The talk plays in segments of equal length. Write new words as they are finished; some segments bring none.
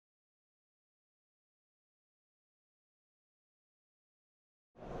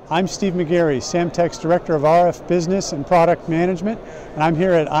I'm Steve McGarry, Samtec's Director of RF Business and Product Management, and I'm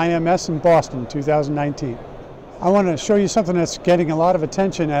here at IMS in Boston 2019. I want to show you something that's getting a lot of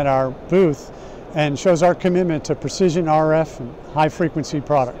attention at our booth and shows our commitment to precision RF and high-frequency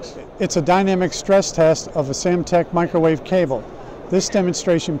products. It's a dynamic stress test of a samtec microwave cable. This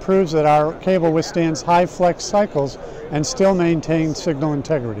demonstration proves that our cable withstands high flex cycles and still maintains signal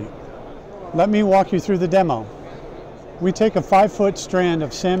integrity. Let me walk you through the demo. We take a 5-foot strand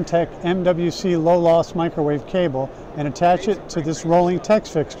of samtec MWC low-loss microwave cable and attach it to this rolling TEX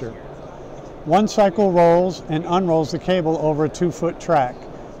fixture. One cycle rolls and unrolls the cable over a 2-foot track.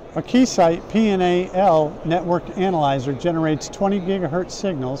 A Keysight P&A-L network analyzer generates 20 gigahertz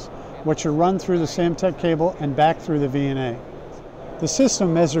signals, which are run through the samtec cable and back through the VNA. The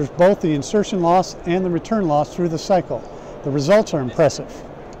system measures both the insertion loss and the return loss through the cycle. The results are impressive.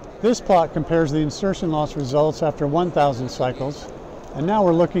 This plot compares the insertion loss results after 1,000 cycles, and now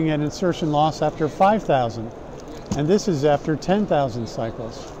we're looking at insertion loss after 5,000, and this is after 10,000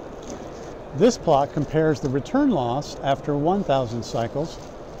 cycles. This plot compares the return loss after 1,000 cycles.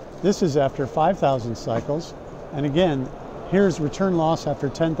 This is after 5,000 cycles, and again, here's return loss after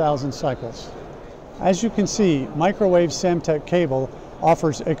 10,000 cycles. As you can see, microwave samtec cable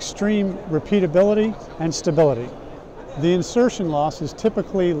offers extreme repeatability and stability. The insertion loss is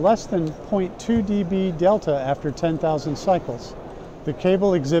typically less than 0.2 dB delta after 10,000 cycles. The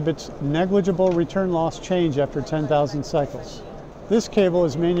cable exhibits negligible return loss change after 10,000 cycles. This cable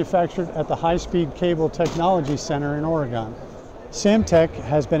is manufactured at the High Speed Cable Technology Center in Oregon. Samtec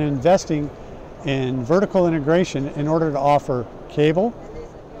has been investing in vertical integration in order to offer cable,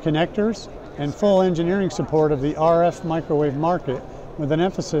 connectors, and full engineering support of the RF microwave market with an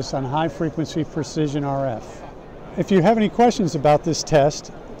emphasis on high-frequency precision RF. If you have any questions about this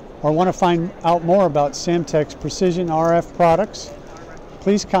test or want to find out more about Samtec's precision RF products,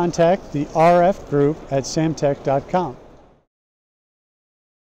 please contact the RF group at samtec.com.